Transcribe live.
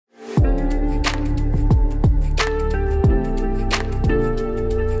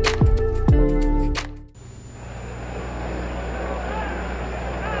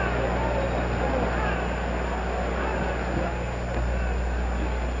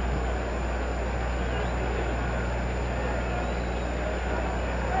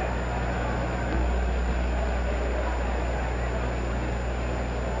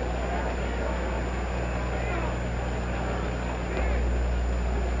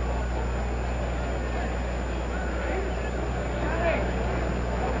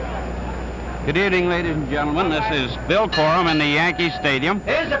Good evening, ladies and gentlemen. This is Bill Corum in the Yankee Stadium,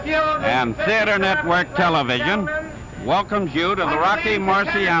 and Theater Network Television welcomes you to the Rocky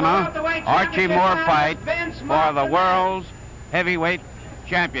Marciano Archie Moore fight for the World's Heavyweight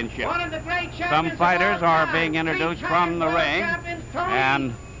Championship. Some fighters are being introduced from the ring,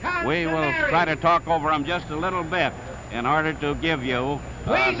 and we will try to talk over them just a little bit in order to give you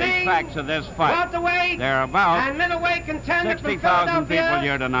the facts of this fight. There are about 60,000 people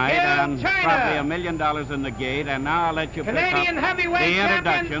here tonight and probably $1 million in the gate, and now I'll let you pick up the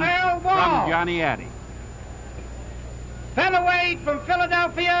introduction from Johnny Addy. Featherweight from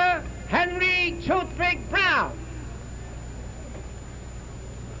Philadelphia, Henry Toothpick Brown.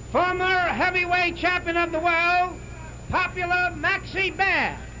 Former heavyweight champion of the world, Popular Maxie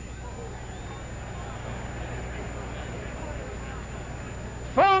Bear.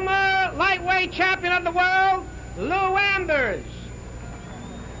 Former lightweight champion of the world, Lou Ambers.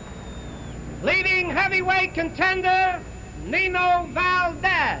 Leading heavyweight contender, Nino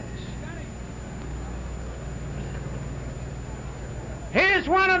Valdez. Here's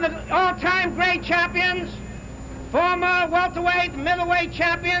one of the all-time great champions, former welterweight, middleweight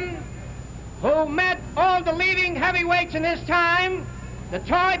champion, who met all the leading heavyweights in his time, the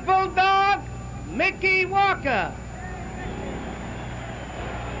toy bulldog, Mickey Walker.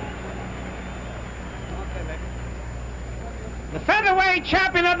 The featherweight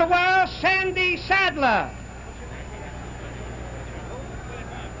champion of the world, Sandy Sadler.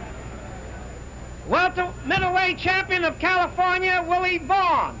 Middleweight champion of California, Willie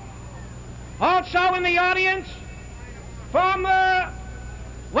Vaughn. Also in the audience, former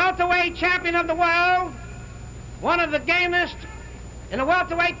welterweight champion of the world, one of the gamest in the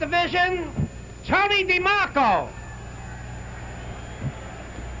welterweight division, Tony DeMarco.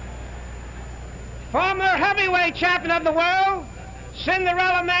 Former heavyweight champion of the world,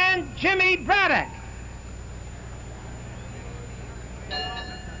 Cinderella Man, Jimmy Braddock.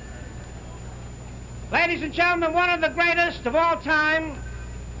 Ladies and gentlemen, one of the greatest of all time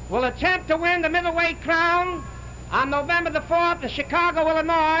will attempt to win the middleweight crown on November the 4th in Chicago,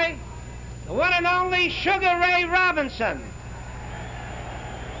 Illinois, the one and only Sugar Ray Robinson.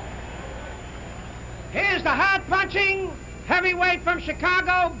 Here's the hard-punching heavyweight from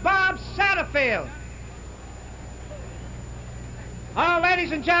Chicago, Bob Satterfield. Oh,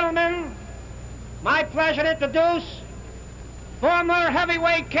 ladies and gentlemen, my pleasure to introduce former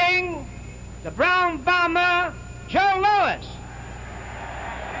heavyweight king, the Brown Bomber, Joe Louis.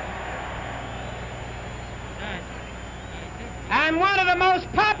 And one of the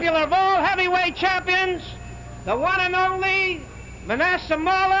most popular of all heavyweight champions, the one and only Manasseh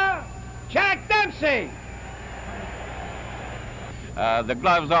Mauler, Jack Dempsey. The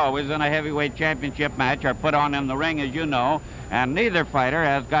gloves always in a heavyweight championship match are put on in the ring, as you know, and neither fighter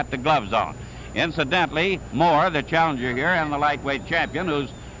has got the gloves on. Incidentally, Moore, the challenger here, and the lightweight champion,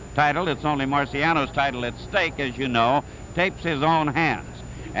 whose title, it's only Marciano's title at stake, as you know, tapes his own hands.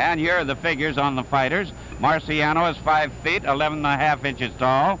 And here are the figures on the fighters. Marciano is 5 feet, 11.5 inches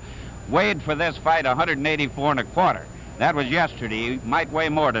tall, weighed for this fight 184 1/4. That was yesterday. He might weigh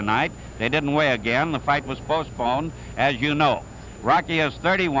more tonight. They didn't weigh again. The fight was postponed, as you know. Rocky is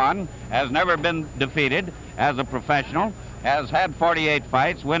 31, has never been defeated as a professional, has had 48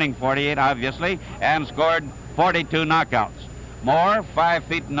 fights, winning 48 obviously, and scored 42 knockouts. Moore, 5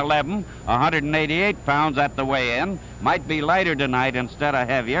 feet and 11, 188 pounds at the weigh-in. Might be lighter tonight instead of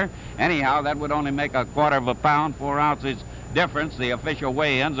heavier. Anyhow, that would only make a 1/4 pound, 4 ounces difference, the official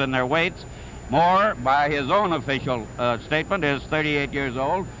weigh-ins and their weights. Moore, by his own official statement, is 38 years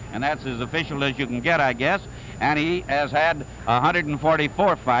old, and that's as official as you can get, I guess. And he has had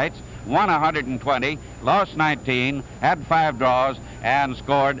 144 fights, won 120, lost 19, had 5 draws, and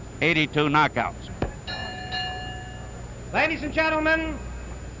scored 82 knockouts. Ladies and gentlemen,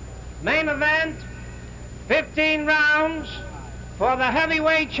 main event, 15 rounds for the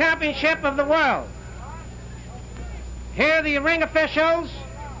heavyweight championship of the world. Here are the ring officials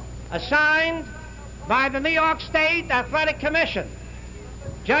assigned by the New York State Athletic Commission.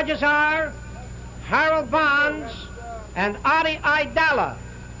 Judges are Harold Bonds and Adi Idala.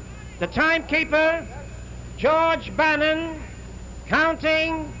 The timekeeper, George Bannon.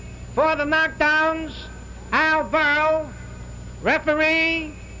 Counting for the knockdowns, Al Burrell.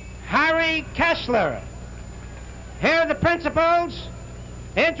 Referee, Harry Kessler. Here are the principals,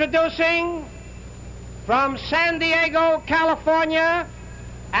 introducing from San Diego, California,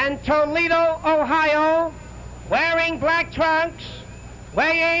 and Toledo, Ohio, wearing black trunks,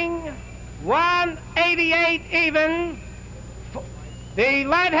 weighing 188 even, the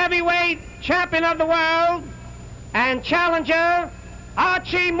light heavyweight champion of the world and challenger,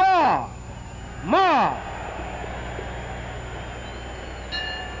 Archie Moore. Moore.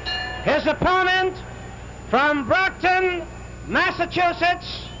 His opponent from Brockton,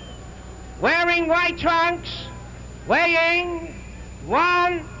 Massachusetts, wearing white trunks, weighing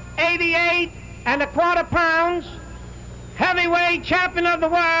 188 1/4 pounds, heavyweight champion of the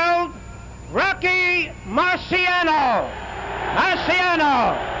world, Rocky Marciano.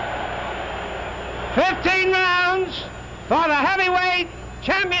 Marciano. 15 rounds for the heavyweight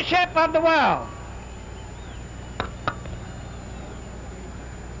championship of the world.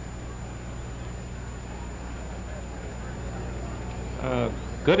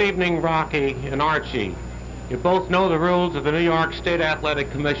 Good evening, Rocky and Archie. You both know the rules of the New York State Athletic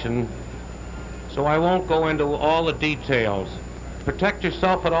Commission, so I won't go into all the details. Protect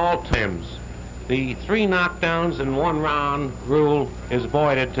yourself at all times. The 3 knockdowns in 1 round rule is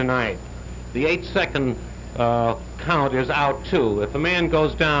voided tonight. The 8-second count is out too. If a man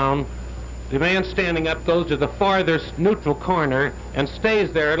goes down, the man standing up goes to the farthest neutral corner and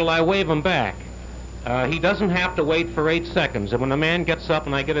stays there till I wave him back. He doesn't have to wait for 8 seconds. And when the man gets up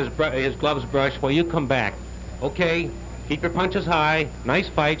and I get his gloves brushed, well, you come back. Okay? Keep your punches high. Nice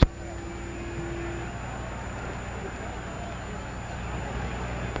fight.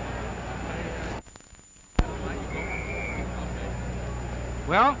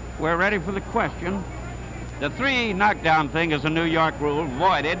 Well, we're ready for the question. The 3 knockdown thing is a New York rule,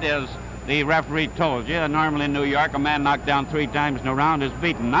 voided, as the referee told you. Normally in New York, a man knocked down 3 times in a round is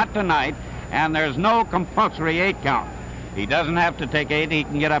beaten. Not tonight. And there's no compulsory 8 count. He doesn't have to take 8, he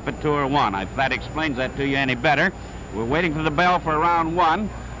can get up at 2 or 1. If that explains that to you any better. We're waiting for the bell for round 1.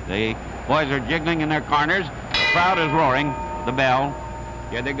 The boys are jiggling in their corners. The crowd is roaring. The bell.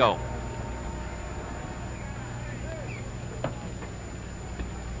 Here they go.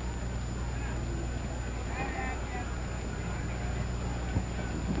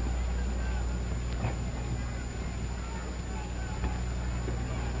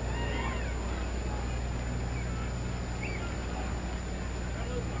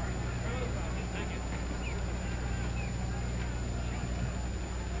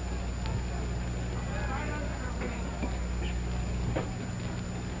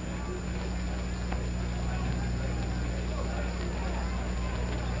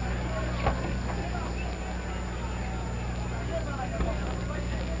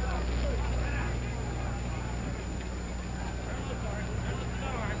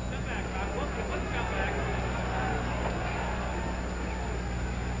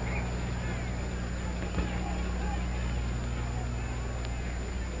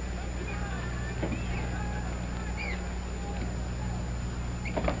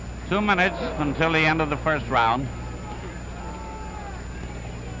 Two minutes until the end of the first round.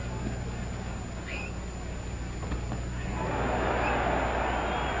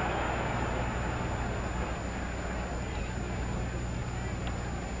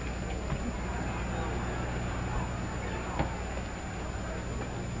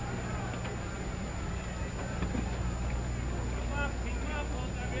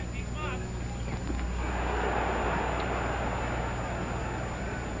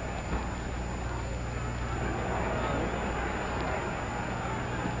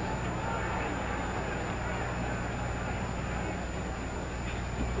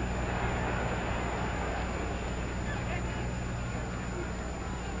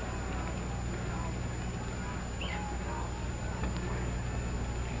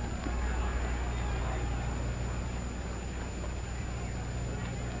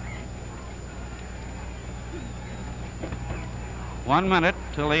 One minute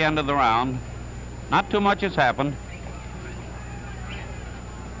till the end of the round. Not too much has happened.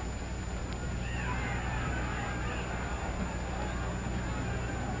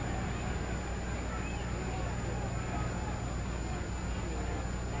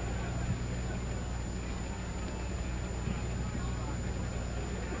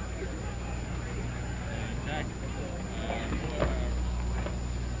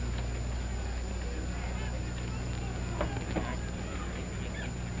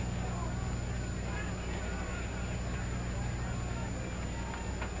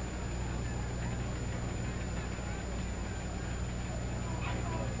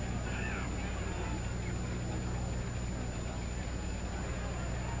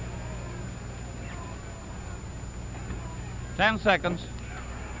 Ten seconds.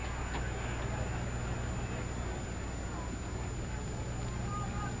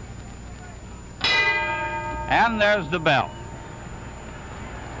 And there's the bell.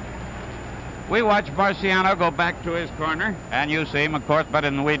 We watch Marciano go back to his corner, and you see him, of course, better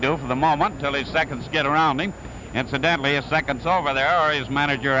than we do for the moment, till his seconds get around him. Incidentally, his seconds over there are his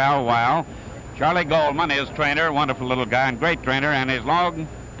manager, Al Weil, Charlie Goldman, his trainer, wonderful little guy and great trainer, and his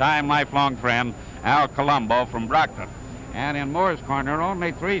long-time, lifelong friend, Al Colombo from Brockton. And in Moore's corner,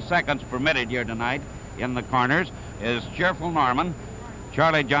 only 3 seconds permitted here tonight in the corners, is Cheerful Norman,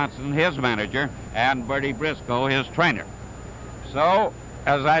 Charlie Johnson, his manager, and Bertie Briscoe, his trainer. So,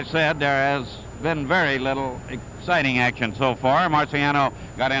 as I said, there has been very little exciting action so far. Marciano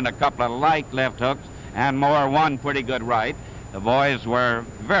got in a couple of light left hooks, and Moore one pretty good right. The boys were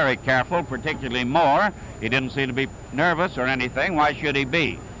very careful, particularly Moore. He didn't seem to be nervous or anything. Why should he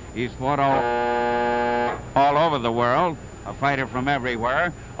be? He's fought all over the world, a fighter from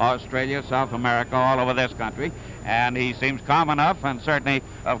everywhere, Australia, South America, all over this country. And he seems calm enough, and certainly,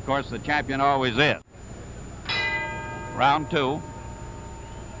 of course, the champion always is. Round 2.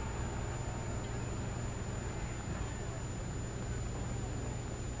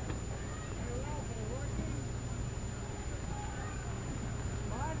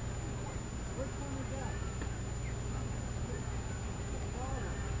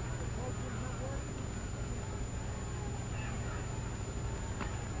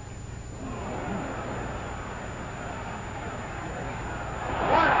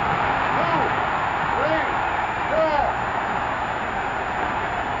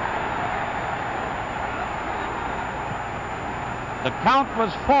 The count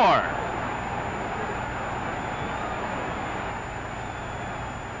was 4.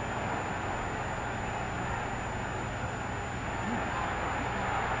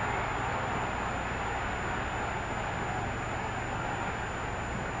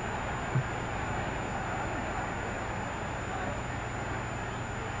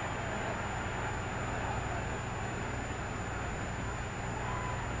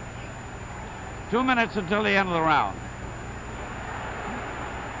 Two minutes until the end of the round.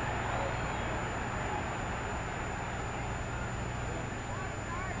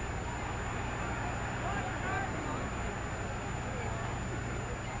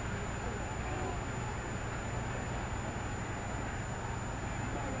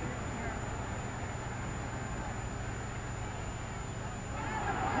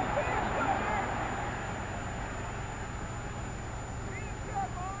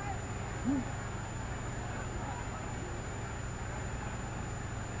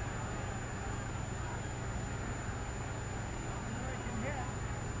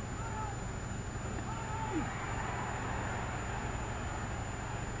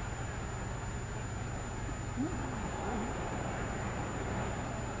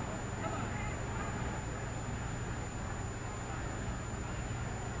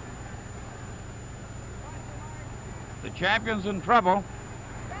 The champion's in trouble.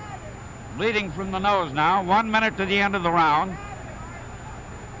 Bleeding from the nose now. 1 minute to the end of the round.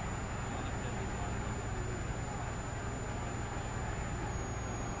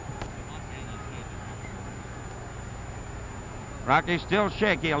 Rocky's still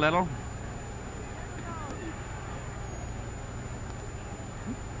shaky a little.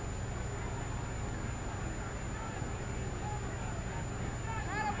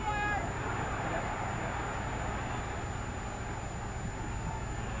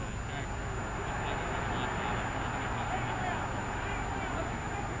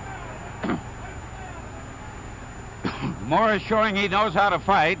 Moore is showing he knows how to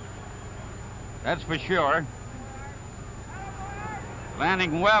fight. That's for sure.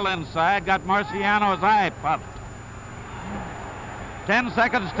 Landing well inside, got Marciano's eye puffed. 10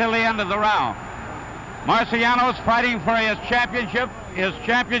 seconds till the end of the round. Marciano's fighting for his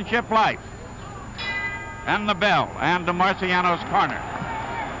championship life. And the bell, and to Marciano's corner.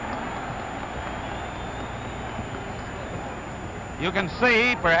 You can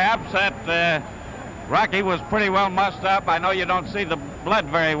see, perhaps, that Rocky was pretty well mussed up. I know you don't see the blood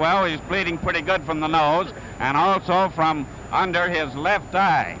very well. He's bleeding pretty good from the nose and also from under his left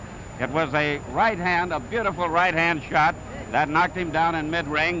eye. It was a right hand, a beautiful right hand shot that knocked him down in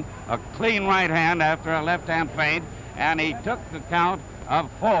mid-ring, a clean right hand after a left hand feint, and he took the count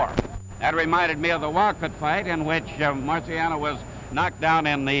of 4. That reminded me of the Walcott fight in which Marciano was knocked down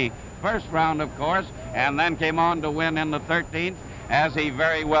in the first round, of course, and then came on to win in the 13th, as he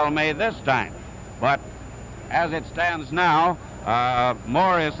very well may this time. But as it stands now,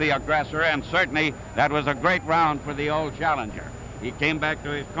 Moore is the aggressor, and certainly that was a great round for the old challenger. He came back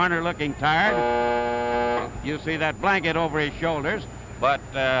to his corner looking tired. You see that blanket over his shoulders, but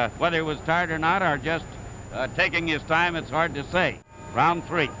whether he was tired or not, or just taking his time, it's hard to say. Round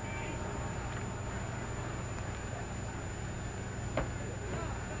 3.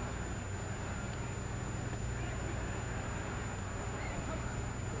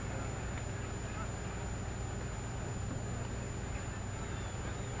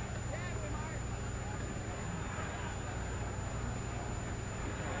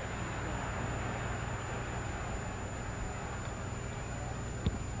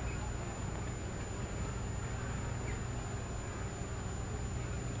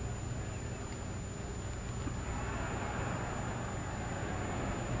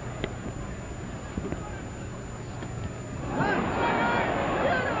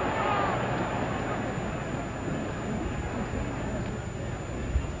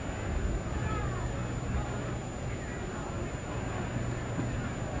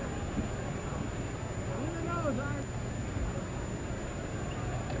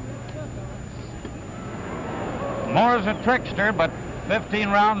 Moore's a trickster, but 15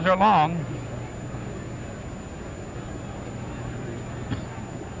 rounds are long.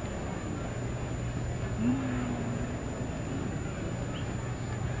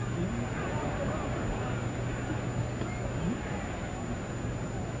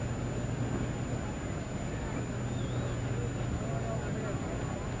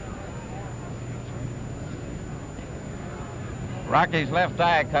 Rocky's left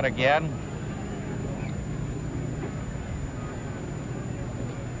eye cut again.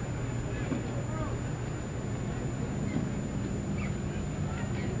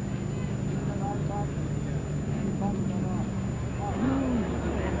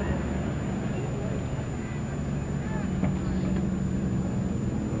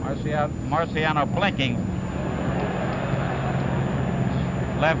 Marciano blinking.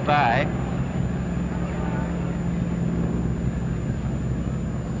 Left eye.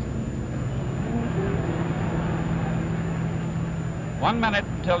 One minute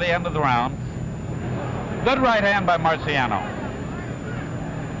till the end of the round. Good right hand by Marciano.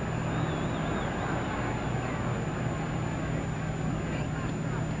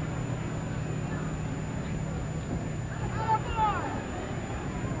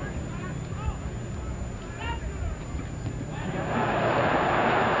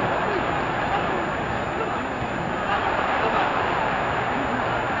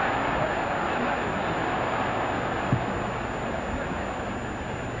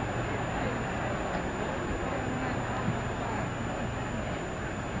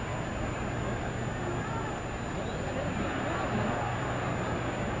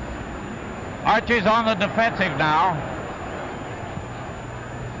 Archie's on the defensive now.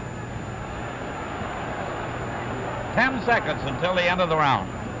 Ten seconds until the end of the round.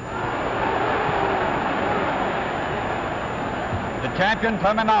 The champion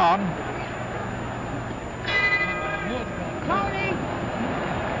coming on.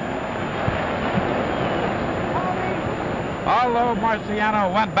 Although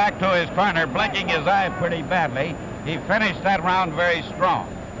Marciano went back to his corner, blinking his eye pretty badly, he finished that round very strong.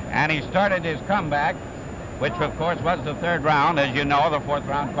 And he started his comeback, which of course was the third round, as you know, the fourth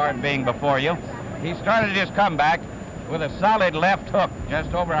round card being before you. He started his comeback with a solid left hook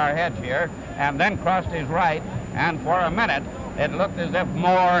just over our heads here, and then crossed his right, and for a minute it looked as if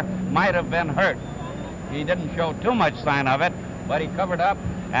Moore might have been hurt. He didn't show too much sign of it, but he covered up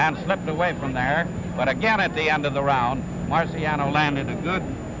and slipped away from there. But again at the end of the round, Marciano landed a good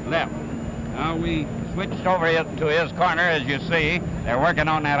left. Now we switched over to his corner, as you see. They're working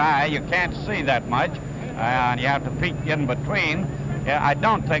on that eye. You can't see that much, and you have to peek in between. I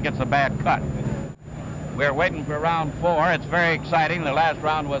don't think it's a bad cut. We're waiting for round 4. It's very exciting. The last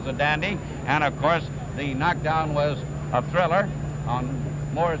round was a dandy, and of course the knockdown was a thriller on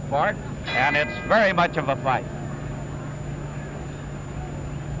Moore's part, and it's very much of a fight.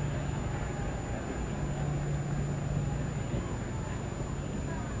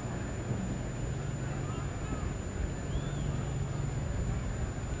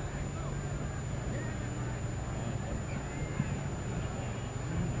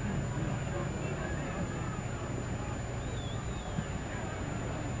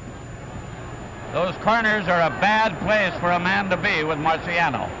 Those corners are a bad place for a man to be with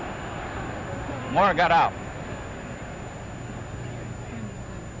Marciano. Moore got out.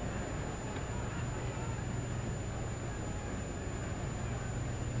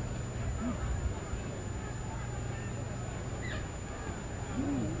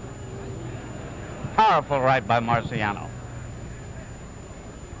 Powerful right by Marciano.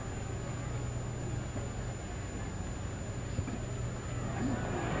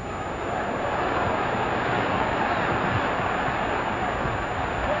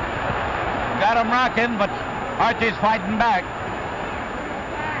 Got him rocking, but Archie's fighting back.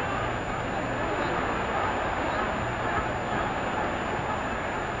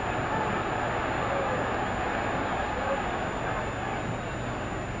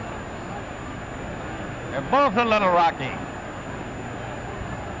 They're both a little rocky.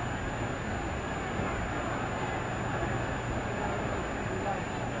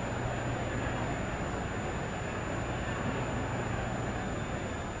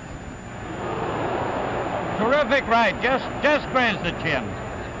 Terrific right, just grazed the chin.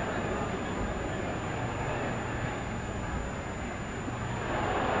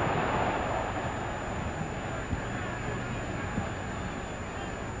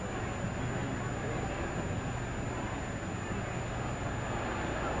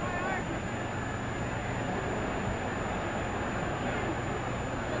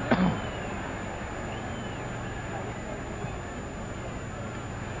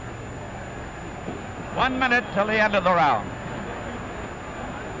 1 minute till the end of the round.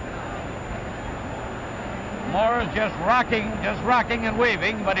 Moore is just rocking and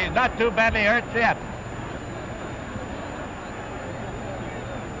weaving, but he's not too badly hurt yet.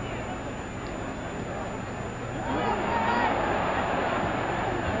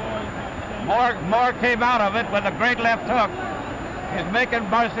 Moore came out of it with a great left hook. He's making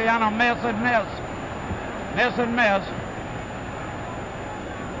Marciano miss and miss. Miss and miss.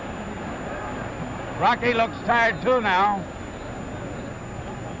 Rocky looks tired too now.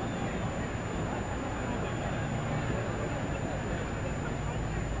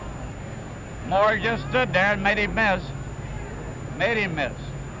 Moore just stood there and made him miss. Made him miss.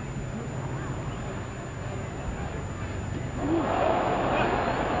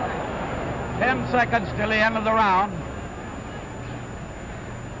 Ten seconds till the end of the round.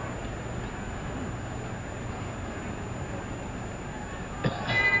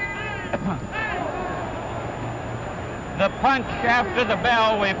 The punch after the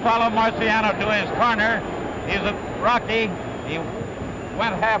bell, we follow Marciano to his corner. He's a Rocky. He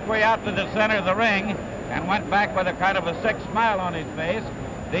went halfway out to the center of the ring and went back with a kind of a sick smile on his face.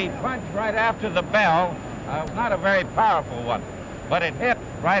 The punch right after the bell, not a very powerful one, but it hit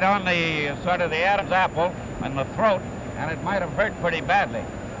right on the sort of the Adam's apple in the throat, and it might have hurt pretty badly.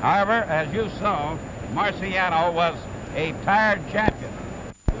 However, as you saw, Marciano was a tired champion,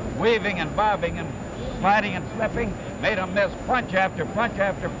 weaving and bobbing and sliding and slipping, made him miss punch after punch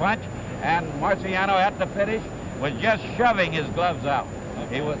after punch, and Marciano at the finish was just shoving his gloves out.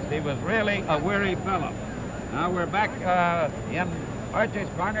 He was really a weary fellow. Now we're back in Archie's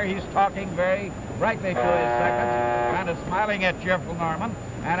corner. He's talking very brightly to his seconds, kind of smiling at cheerful Norman,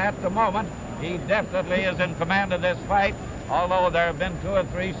 and at the moment he definitely is in command of this fight, although there have been 2 or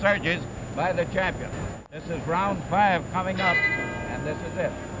 3 surges by the champion. This is round 5 coming up, and this is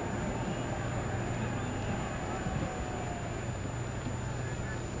it.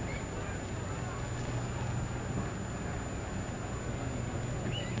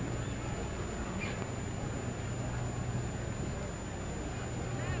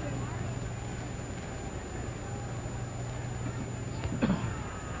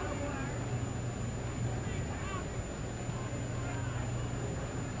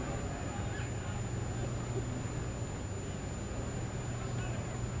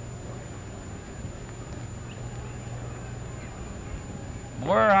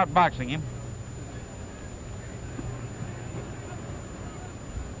 We're outboxing him.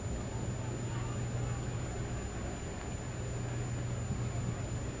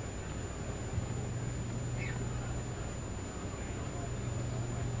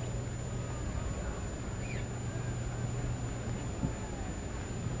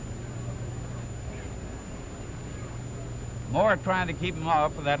 Moore trying to keep him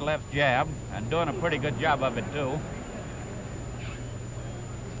off with that left jab and doing a pretty good job of it too.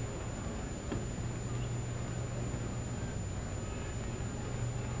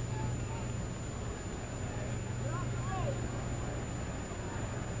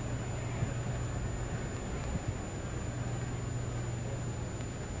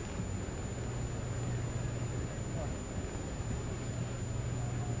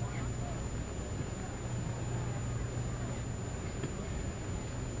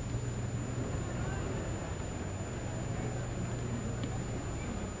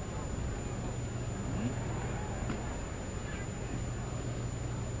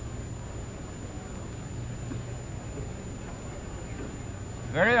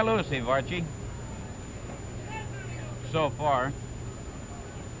 Very elusive, Archie, so far.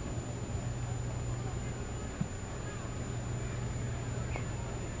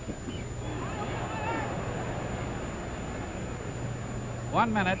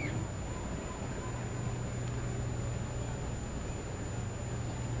 One minute.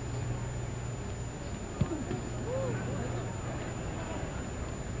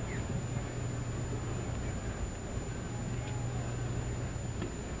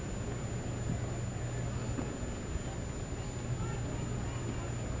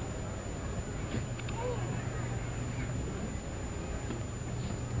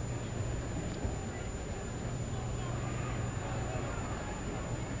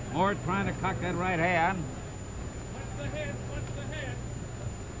 Moore trying to cock that right hand. Watch the head, watch the head.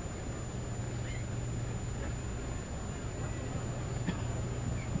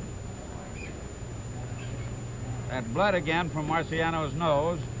 That blood again from Marciano's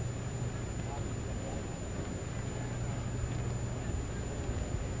nose.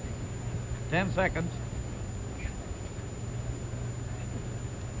 Ten seconds.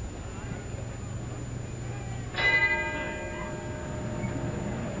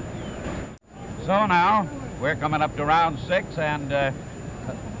 So now we're coming up to round 6, and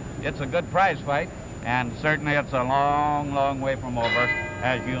it's a good prize fight, and certainly it's a long, long way from over,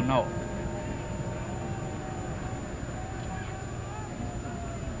 as you know.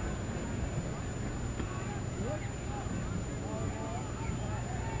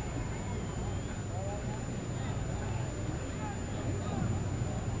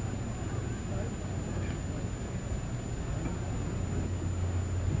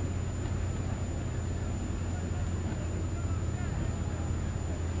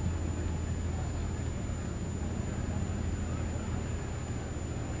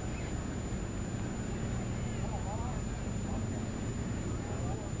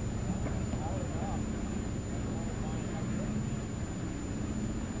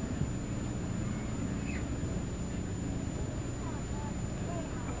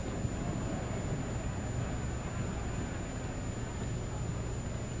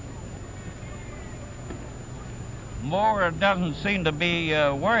 Moore doesn't seem to be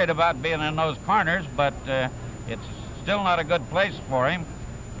worried about being in those corners, but it's still not a good place for him.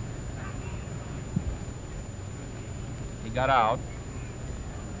 He got out.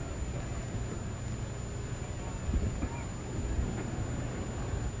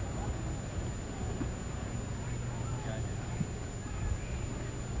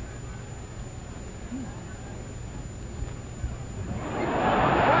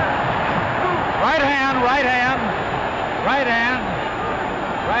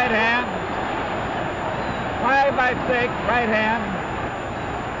 Right hand. 5 by 6, right hand.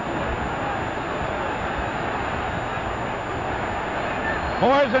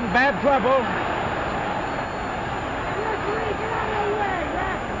 Moore's in bad trouble.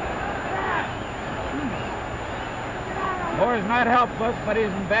 Moore's not helpless, but he's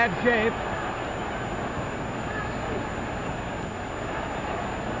in bad shape.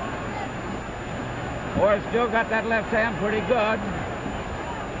 Moore's still got that left hand pretty good.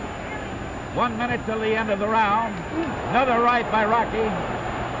 1 minute till the end of the round. Another right by Rocky.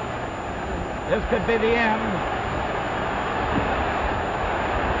 This could be the end.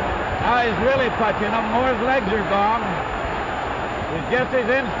 Now he's really touching him. Moore's legs are gone. It's just his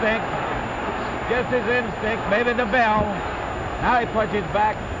instinct. Just his instinct. Maybe the bell. Now he punches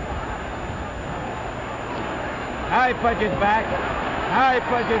back. Now he punches back. Now he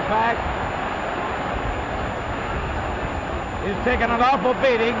punches back. He's taking an awful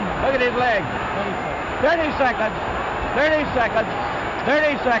beating. Look at his legs. 30 seconds. 30 seconds.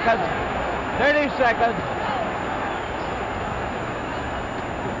 30 seconds. 30 seconds.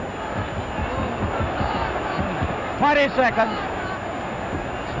 Twenty seconds.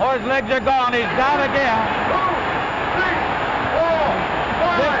 Moore's legs are gone. He's down again.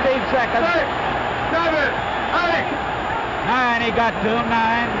 15 seconds. 7, 8. 9. He got 2. 9.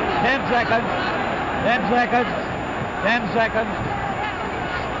 10 seconds. 10 seconds. 10 seconds.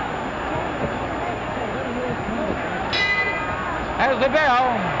 There's the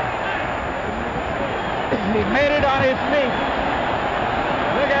bell. He made it on his feet.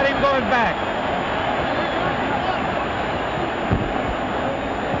 Look at him going back.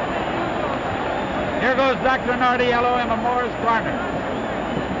 Here goes Dr. Nardiello in the Moore's corner.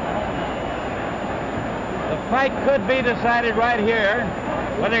 The fight could be decided right here.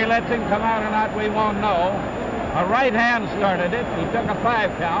 Whether he lets him come out or not, we won't know. A right hand started it. He took a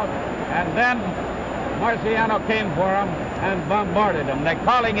 5 count, and then Marciano came for him and bombarded him. They're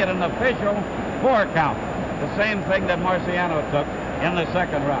calling it an official 4 count. The same thing that Marciano took in the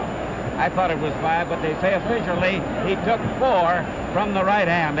second round. I thought it was 5, but they say officially he took 4 from the right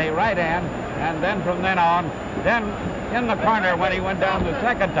hand, a right hand, and then from then on, then in the corner when he went down the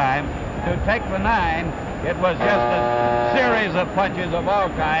second time to take the 9, it was just a series of punches of all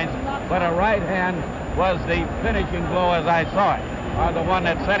kinds, but a right hand was the finishing blow as I saw it, or the one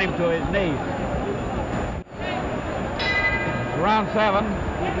that sent him to his knees. Round 7.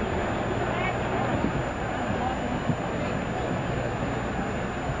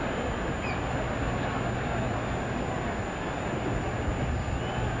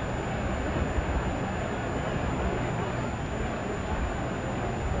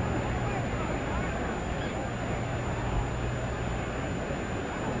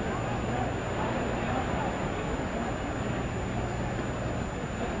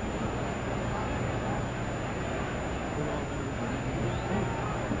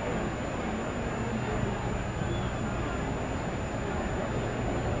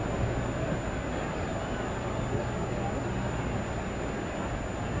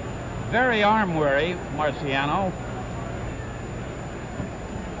 Very arm-weary, Marciano.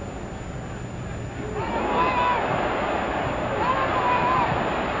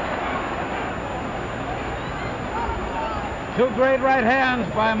 Two great right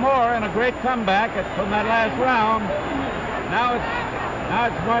hands by Moore and a great comeback from that last round. Now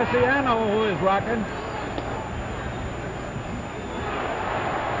it's Marciano who is rocking.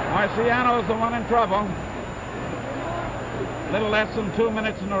 Marciano's the one in trouble. A little less than 2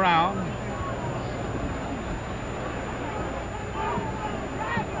 minutes in the round.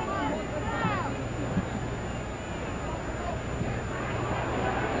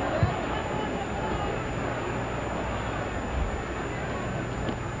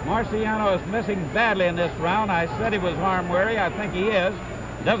 Marciano is missing badly in this round. I said he was arm weary. I think he is.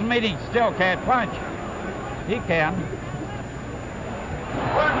 Doesn't mean he still can't punch. He can.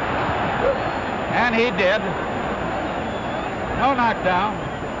 And he did. No knockdown.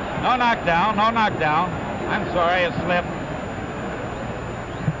 No knockdown. No knockdown. I'm sorry, it slipped.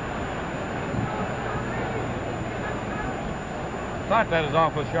 Thought that was an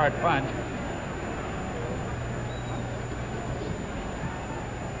awful sharp punch.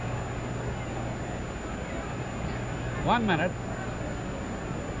 One minute.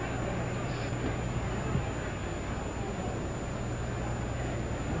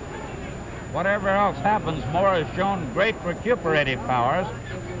 Whatever else happens, Moore has shown great recuperative powers.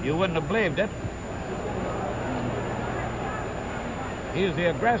 You wouldn't have believed it. He's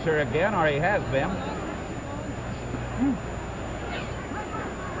the aggressor again, or he has been.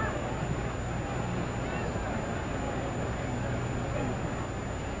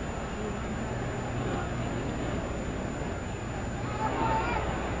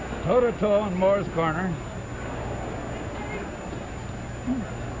 Toe-to-toe in Moore's corner.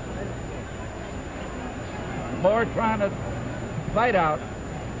 Moore trying to fight out.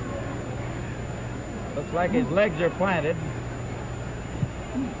 Looks like his legs are planted.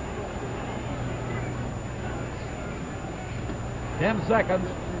 Ten seconds.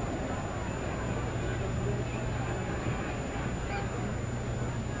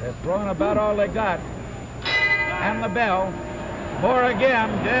 They're throwing about all they got. And the bell. Moore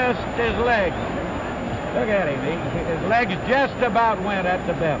again, just his legs. Look at him. His legs just about went at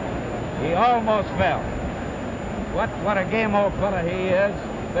the bell. He almost fell. What a game old fella he is.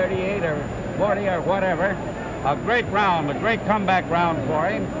 38 or 40 or whatever. A great round, a great comeback round for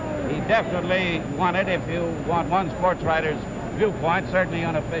him. He definitely won it if you want one sports writer's viewpoint, certainly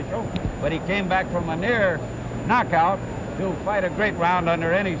unofficial. But he came back from a near knockout to fight a great round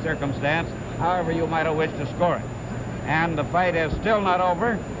under any circumstance, however you might have wished to score it. And the fight is still not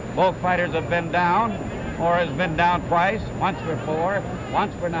over. Both fighters have been down. Moore has been down twice, once for 4,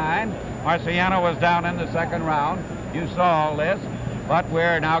 once for 9. Marciano was down in the second round. You saw all this. But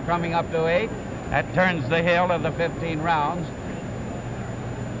we're now coming up to 8. That turns the hill of the 15 rounds.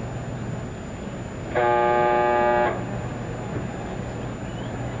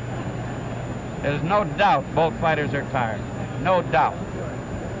 There's no doubt both fighters are tired. No doubt.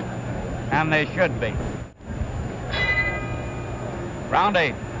 And they should be. Round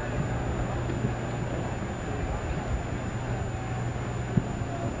 8.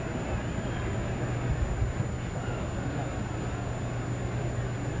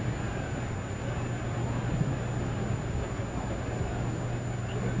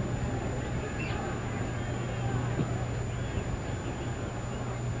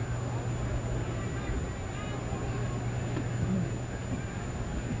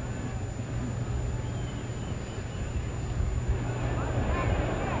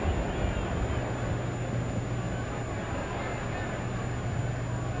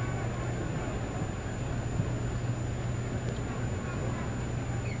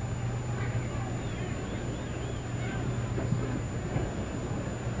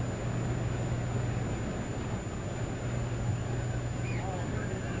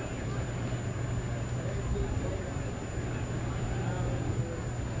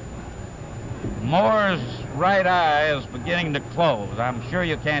 Moore's right eye is beginning to close. I'm sure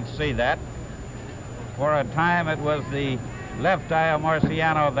you can't see that. For a time it was the left eye of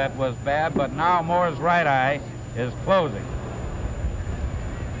Marciano that was bad, but now Moore's right eye is closing.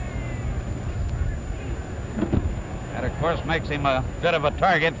 That of course makes him a bit of a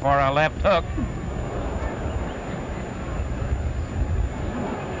target for a left hook.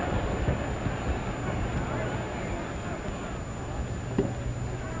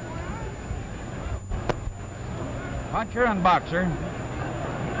 Puncher and boxer.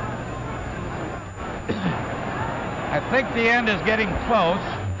 I think the end is getting close.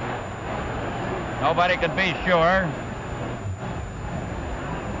 Nobody can be sure.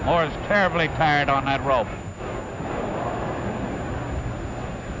 Moore's terribly tired on that rope.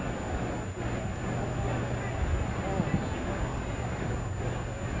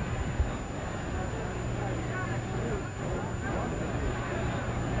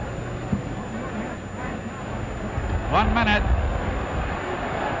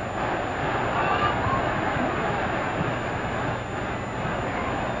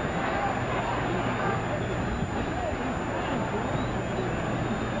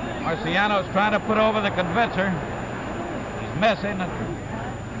 Marciano's trying to put over the convincer. He's missing.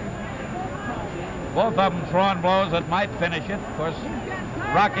 Both of them throwing blows that might finish it. Of course,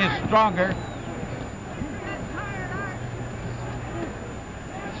 Rocky's stronger.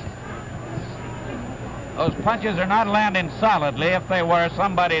 Those punches are not landing solidly. If they were,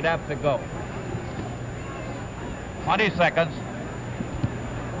 somebody'd have to go. 20 seconds.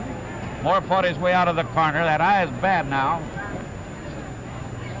 Moore fought his way out of the corner. That eye is bad now.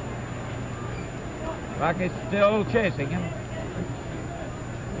 Rocky's still chasing him.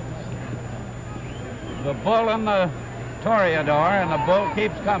 The bull and the Toreador, and the bull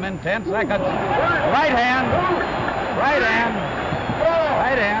keeps coming. 10 seconds. Right hand. Right hand.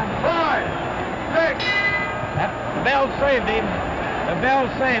 Right hand. 5, 6. That bell saved him. The bell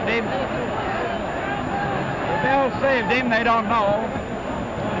saved him. The bell saved him. They don't know.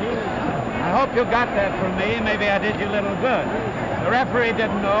 I hope you got that from me. Maybe I did you a little good. The referee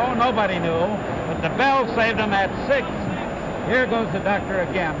didn't know. Nobody knew. But the bell saved him at 6. Here goes the doctor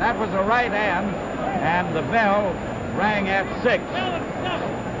again. That was a right hand, and the bell rang at 6.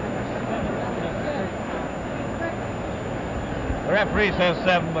 The referee says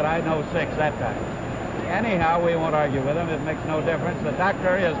 7, but I know 6 that time. Anyhow, we won't argue with him. It makes no difference. The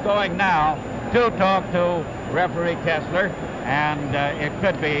doctor is going now to talk to referee Kessler, and it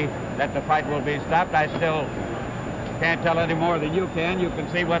could be that the fight will be stopped. I still can't tell any more than you can. You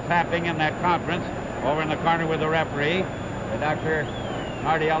can see what's happening in that conference over in the corner with the referee. The Dr.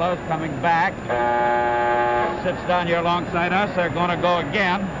 Nardiello's coming back. Sits down here alongside us. They're going to go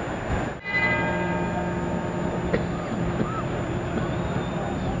again.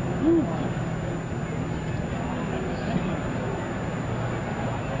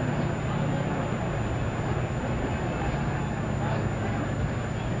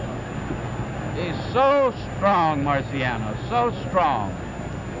 He's so strong, Marciano. So strong.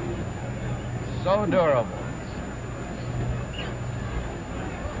 So durable.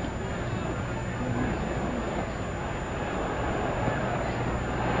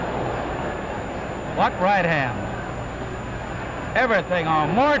 What right hand? Everything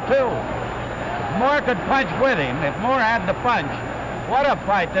on. Moore, too. If Moore could punch with him, if Moore had the punch, what a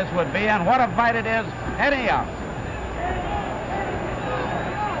fight this would be, and what a fight it is anyhow.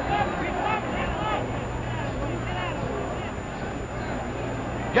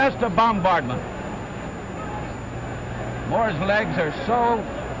 Just a bombardment. Moore's legs are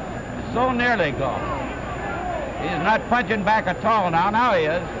so nearly gone. He's not punching back at all now. Now he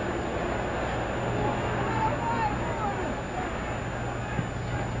is.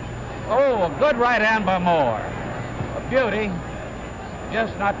 Oh, a good right hand by Moore. A beauty,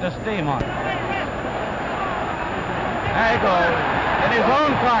 just not to steam on it. There he goes, in his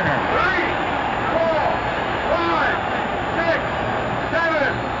own corner. 3, 4, 5, 6,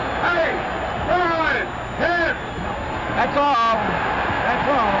 7, 8, 9, 10. That's all. That's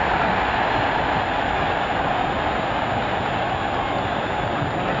all.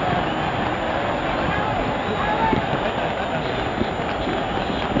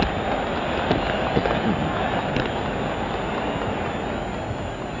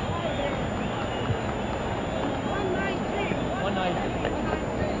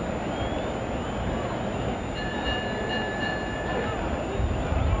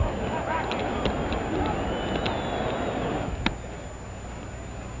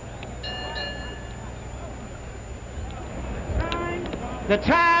 The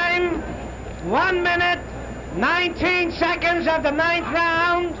time, 1 minute, 19 seconds of the 9th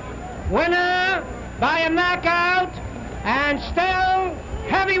round. Winner by a knockout, and still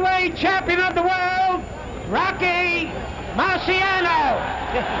heavyweight champion of the world, Rocky Marciano.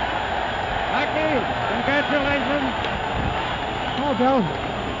 Rocky, congratulations. Oh, Bill.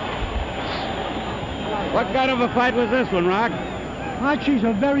 What kind of a fight was this one, Rock? Archie's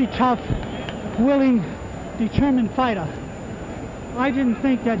a very tough, willing, determined fighter. I didn't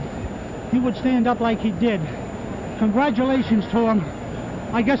think that he would stand up like he did. Congratulations to him.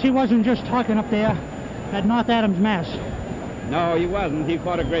 I guess he wasn't just talking up there at North Adams, Mass. No, he wasn't. He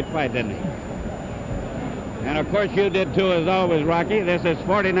fought a great fight, didn't he? And of course you did too, as always, Rocky. This is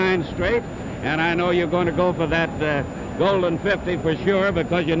 49 straight, and I know you're going to go for that golden 50 for sure,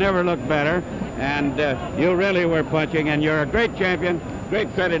 because you never looked better, and you really were punching, and you're a great champion.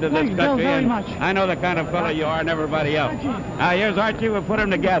 Great credit to this Thanks, Bill, country, very and much. I know the kind of fellow you are and everybody else. Now here's Archie. We'll put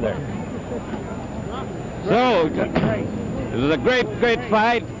them together. So it was a great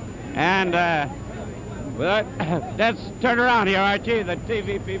fight, and well, let's turn around here, Archie. The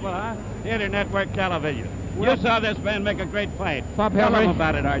TV people, huh? Theater Network Television. You saw this man make a great fight. Bob Tell Helfrey. them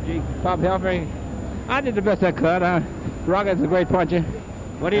about it, Archie. Bob Helfrey. I did the best I could. Rocky's a great puncher.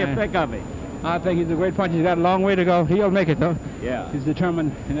 What do you think of him? I think he's a great puncher. He's got a long way to go. He'll make it, though. Yeah. He's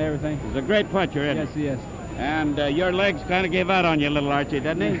determined in everything. He's a great puncher, isn't he? Yes, he is. And your legs kind of gave out on you, little Archie,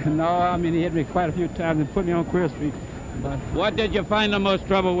 didn't he? No, I mean, he hit me quite a few times and put me on queer feet. But what did you find the most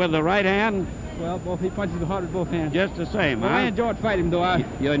trouble with, the right hand? Well, he punches hard with both hands. Just the same, well, huh? I enjoyed fighting him, though.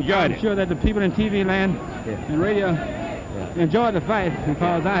 You enjoyed it? I'm sure that the people in TV land and radio enjoyed the fight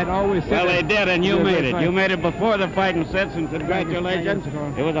because I had always said. Well, they did, and you made it. Fight. You made it before the fighting sets, and congratulations.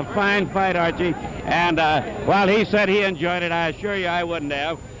 It was a fine fight, Archie. And while he said he enjoyed it, I assure you I wouldn't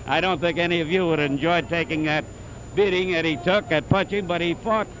have. I don't think any of you would have enjoyed taking that beating that he took at punching, but he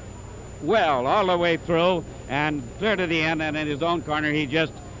fought well all the way through and clear to the end, and in his own corner he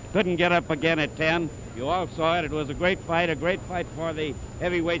just couldn't get up again at 10. You all saw it. It was a great fight for the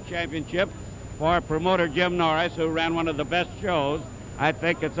heavyweight championship for promoter Jim Norris, who ran one of the best shows I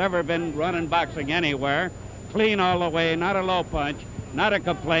think it's ever been run in boxing anywhere. Clean all the way, not a low punch, not a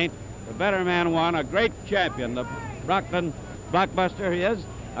complaint. The better man won, a great champion. The Brooklyn Blockbuster he is,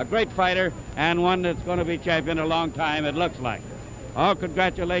 a great fighter, and one that's going to be champion a long time, it looks like. All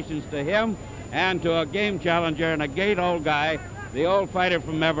congratulations to him and to a game challenger and a great old guy, the old fighter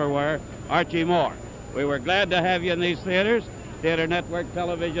from everywhere, Archie Moore. We were glad to have you in these theaters. Theater Network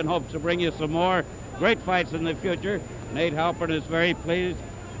Television hopes to bring you some more great fights in the future. Nate Halpern is very pleased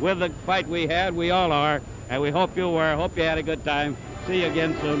with the fight we had. We all are, and we hope you were. Hope you had a good time. See you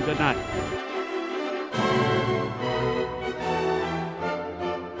again soon. Good night.